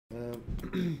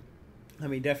I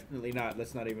mean, definitely not.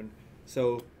 Let's not even.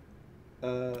 So, we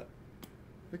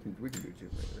can do 2 later.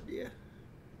 yeah.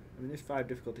 I mean, there's 5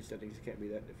 difficulty settings. It can't be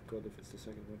that difficult if it's the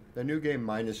second one. The new game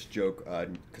minus joke,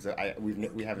 because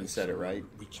we haven't said it right.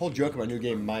 The whole joke about new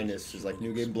game minus is like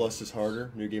new game plus is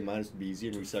harder, new game minus would be easier,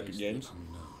 and we suck at games.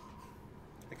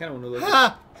 I kind of want to listen.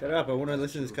 Ha! Shut up! I want to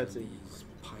listen to this cutscene.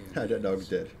 That dog's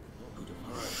dead.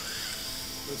 Let's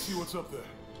see what's up there.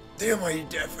 Damn, are you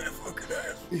deaf and fucking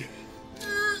ass?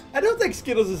 I don't think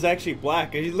Skittles is actually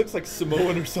black. He looks like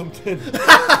Samoan or something.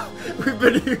 We've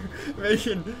been here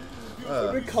making.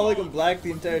 We've been calling him black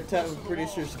the entire time. I'm pretty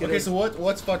sure Skittles. Okay, so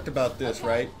what's fucked about this,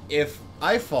 right? If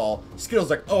I fall, Skittles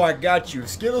like, oh, I got you. If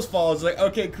Skittles falls, like,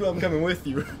 okay, cool, I'm coming with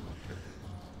you.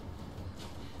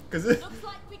 Cause looks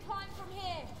like we climb from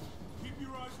here. Keep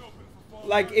your eyes open for falling.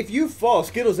 Like, if you fall,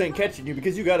 Skittles ain't catching you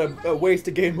because you got a ways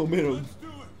to gain momentum. Let's do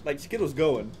it. Like, Skittles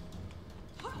going.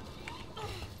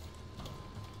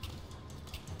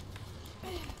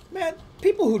 Man,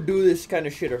 people who do this kind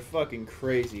of shit are fucking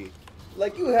crazy.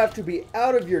 Like, you have to be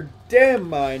out of your damn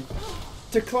mind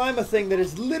to climb a thing that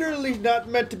is literally not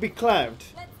meant to be climbed.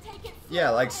 Let's take it. yeah,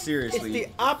 like It's seriously. the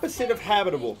opposite of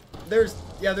habitable. There's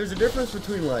a difference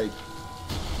between like.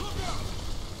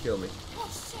 Kill me. Oh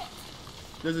shit.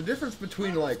 There's a difference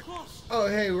between like, oh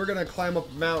hey, we're gonna climb up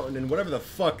a mountain and whatever the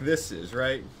fuck this is,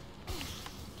 right?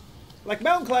 Like,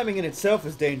 mountain climbing in itself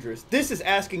is dangerous. This is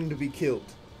asking to be killed.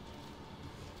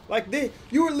 Like,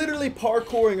 you were literally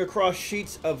parkouring across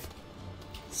sheets of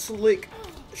slick,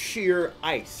 sheer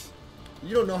ice.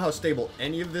 You don't know how stable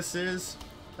any of this is.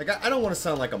 Like, I don't want to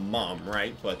sound like a mom,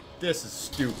 right? But this is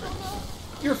stupid.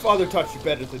 Your father taught you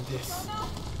better than this.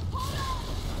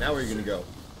 Now where are you gonna go?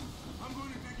 I'm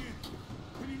going to dig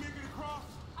in. Can you make it across?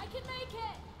 I can make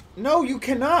it. No, you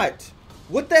cannot.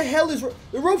 What the hell is...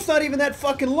 The rope's not even that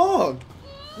fucking long.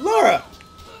 Lara!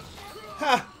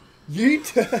 Ha! Yeet!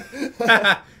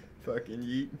 Fucking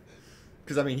yeet.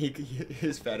 Because, I mean,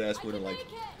 his fat ass I wouldn't can like... make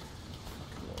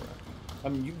it. I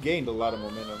mean, you gained a lot of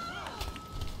momentum.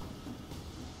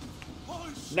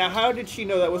 Holy shit. Now, how did she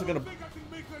know that wasn't I gonna... think I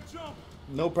can make that jump.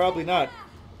 No, probably not.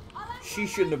 I'll let She you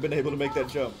shouldn't have been able to make that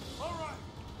jump. All right.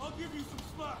 I'll give you some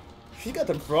slack. She got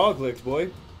them frog legs, boy.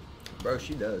 Bro,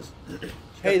 she does.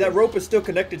 Hey, that rope is still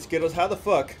connected, Skittles. How the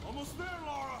fuck? Almost there,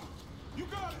 Lara. You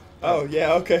got it. Oh,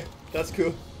 yeah, okay. That's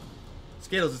cool.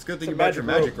 Skittles, it's a good thing It's you a brought your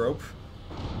magic magic rope.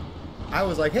 I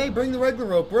was like, hey, bring the regular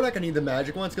rope. We're not going to need the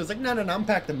magic one. Skittles like, no, I'm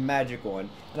packed the magic one.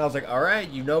 And I was like, all right,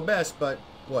 you know best, but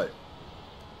what?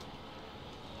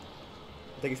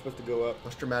 I think it's supposed to go up.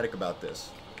 What's dramatic about this?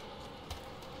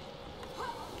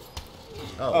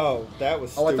 Oh, that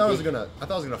was Oh, stupid. I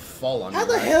thought I was gonna fall on How me,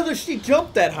 the right? hell does she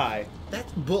jump that high?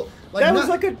 That's bull. That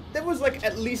was like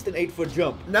at least an 8-foot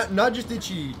jump. Not just did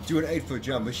she do an 8-foot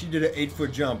jump, but she did an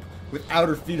 8-foot jump without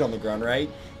her feet on the ground, right?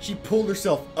 She pulled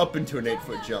herself up into an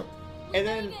 8-foot jump. And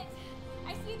then Made it.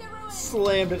 I see the ruins.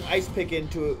 slammed an ice pick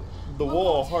into the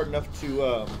wall hard enough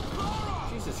to,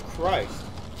 Jesus Christ.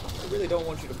 I really don't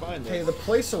want you to find Hey, this. the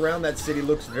place around that city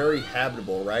looks very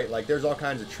habitable, right? Like, there's all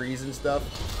kinds of trees and stuff.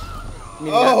 I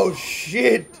mean, Oh,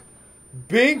 shit!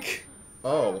 Bink!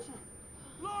 Oh.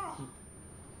 Lara,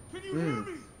 can you hear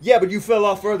me? Yeah, but you fell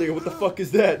off earlier. What the fuck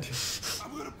is that?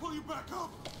 I'm going to pull you back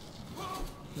up.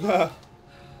 Nah.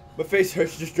 My face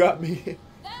hurts. Just drop me. There.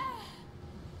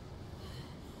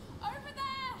 Over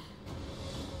there.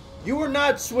 You were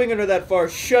not swinging her that far.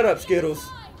 Shut up, Skittles.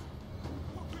 Fly.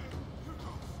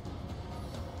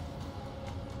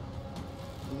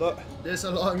 Look. This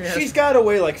a long ass. She's got to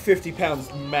weigh like 50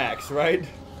 pounds max, right?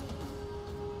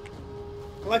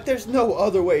 Like, there's no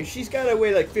other way. She's got to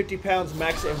weigh like 50 pounds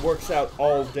max and works out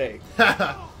all day.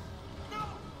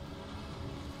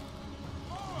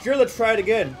 Sure, let's try it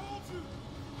again.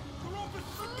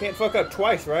 Can't fuck up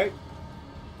twice, right?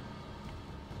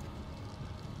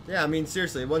 Yeah, I mean,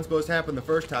 seriously, it wasn't supposed to happen the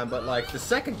first time, but like the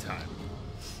second time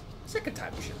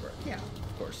it should work. Yeah,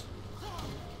 of course.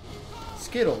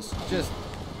 Skittles, just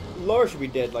Lara should be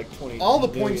dead like 20. all the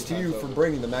million points to times you for over.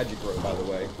 bringing the magic rope, by the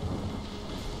way.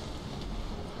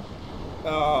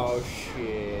 Oh,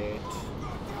 shit. Go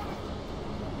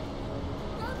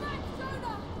back,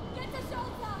 Jonah. Get to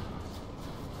shelter.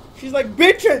 She's like,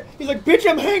 bitch! He's like, bitch,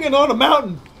 I'm hanging on a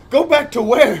mountain. Go back to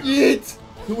where? Yeet!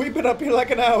 We've been up here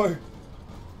like an hour.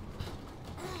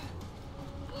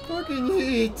 Fucking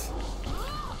eat.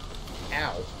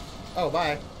 Ow. Oh,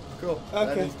 bye. Cool. I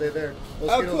Okay. didn't stay there. Well,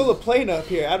 How Skittles- cool a plane up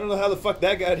here. I don't know how the fuck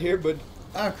that got here, but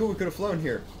Ah, cool. We could have flown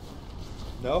here.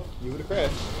 no, you would have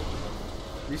crashed.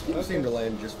 These people Okay. seem to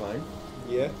land just fine.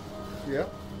 Yeah. Yeah.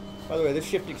 By the way, this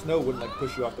shifting snow wouldn't like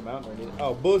push you off the mountain or anything.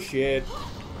 Oh, bullshit.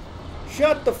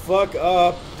 Shut the fuck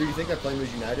up. Do you think that plane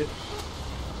was United?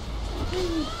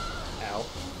 Ow.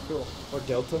 Cool. Or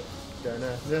Delta.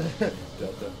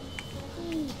 Delta.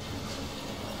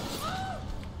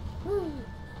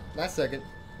 Last second,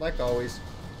 like always.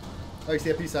 Oh, you see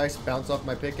that piece of ice bounce off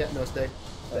my pick at? No, stay.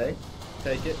 Stay.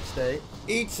 Take it. Stay.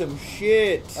 Eat some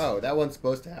shit. Oh, that one's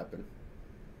supposed to happen.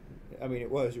 I mean,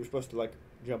 it was. You were supposed to, like,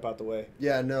 jump out the way.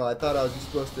 Yeah, no, I thought I was just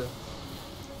supposed to.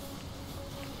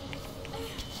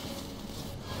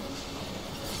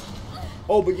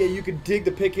 Oh, but yeah, you could dig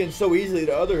the pick in so easily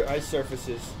to other ice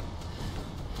surfaces.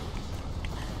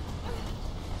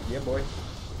 Yeah, boy.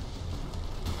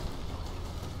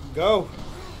 Go.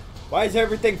 Why is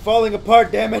everything falling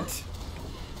apart, damn it?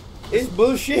 It's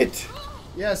bullshit.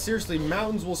 Yeah, seriously,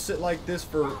 mountains will sit like this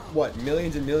for, what,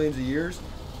 millions and millions of years?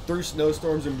 Through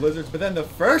snowstorms and blizzards, but then the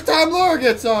first time Lara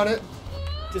gets on it...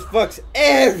 Just fucks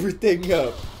everything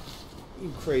up.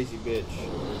 You crazy bitch.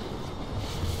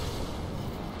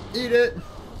 Eat it!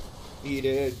 Eat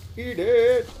it, eat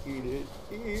it, eat it,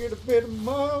 eat a bit of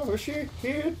more shit.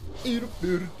 Eat a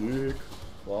bit of dick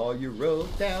while you roll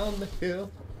down the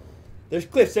hill. There's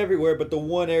cliffs everywhere, but the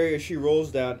one area she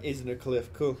rolls down isn't a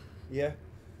cliff. Cool. Yeah?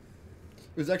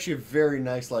 It was actually a very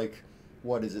nice, like,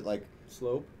 what is it, like...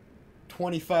 Slope?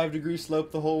 25-degree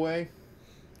slope the whole way.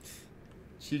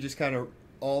 She just kind of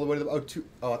all the way to the...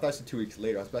 Oh, I thought I said 2 weeks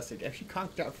later. I was about to say, yeah, she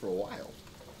conked out for a while.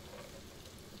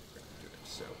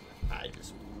 So, I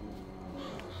just...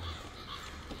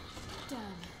 Damn.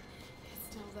 It's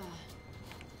still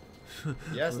there.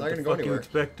 Yeah, it's not going to go What the fuck you anywhere.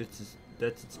 expect?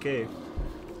 That's its cave.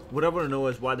 What I want to know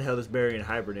is why the hell is Barry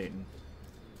hibernating?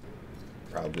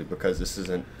 Probably because this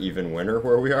isn't even winter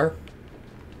where we are.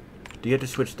 Do you have to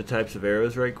switch the types of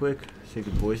arrows right quick so you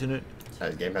can poison it?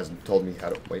 The game hasn't told me how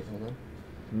to... Wait, hold on.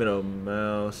 Middle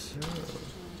mouse.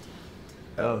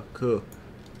 Oh, cool.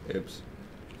 Oops.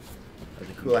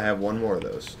 Cool, I have one more of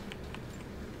those.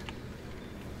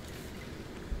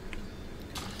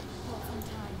 What's in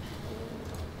time?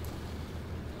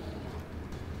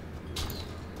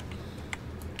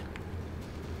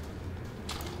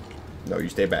 No, you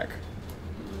stay back.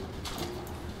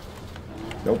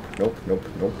 Nope, nope, nope,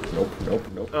 nope, nope,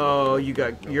 nope, nope. Oh,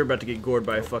 you're about to get gored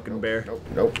by a fucking bear. Nope,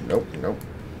 nope, nope, nope.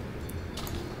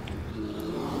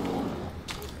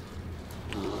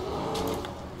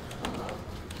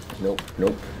 Nope,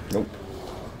 nope, nope.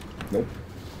 Nope.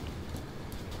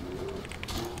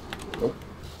 Nope.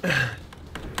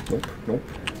 Nope, nope.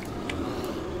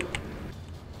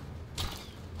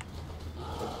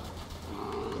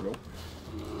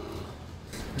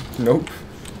 Nope.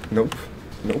 Nope.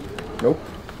 Nope. Nope.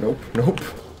 Nope. Nope.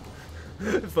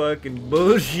 Fucking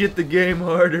bullshit the game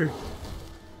harder.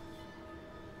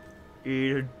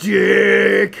 Eat a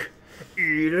dick.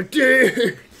 Eat a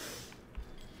dick.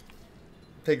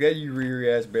 Take that, you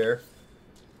rear ass bear.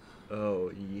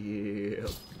 Oh yeah.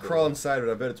 Crawl inside of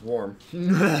it. I bet it's warm.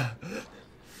 No,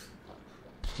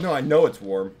 I know it's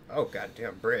warm. Oh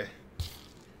goddamn, Brit.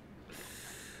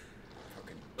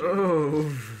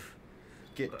 Oh.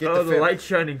 Get Oh, the fam- light's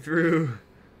shining through.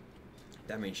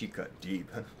 That means she cut deep.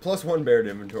 Plus one bear to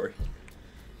inventory.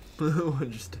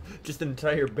 just an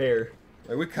entire bear.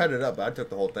 Like, we cut it up, but I took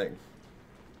the whole thing.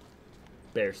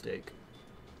 Bear steak.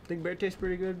 Think bear tastes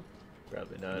pretty good?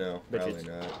 Probably not. No, Bet probably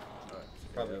it's- not.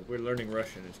 Probably. We're learning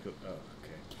Russian. It's cool. Oh,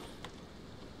 okay.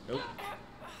 Nope.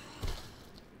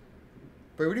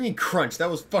 Wait, what do you mean crunch? That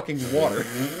was fucking water.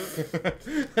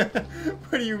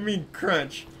 What do you mean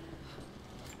crunch?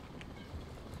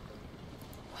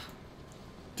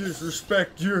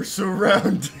 Disrespect your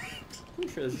surroundings. I'm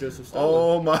sure that's Joseph Stalin.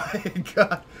 Oh my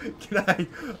god. Can I?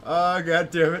 Oh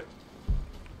god damn it.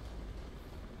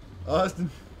 Austin.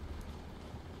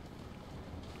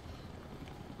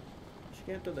 She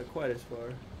can't throw that quite as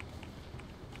far.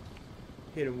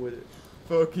 Hit him with it.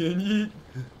 Fucking yeet.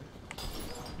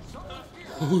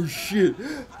 Oh shit.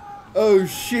 Oh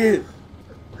shit.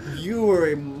 You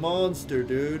are a monster,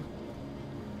 dude.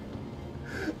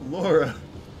 Lara.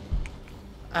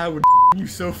 I would you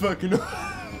so fucking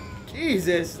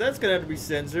Jesus, that's gonna have to be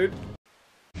censored.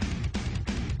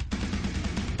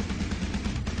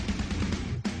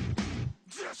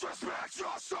 Disrespect your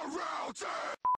surroundings!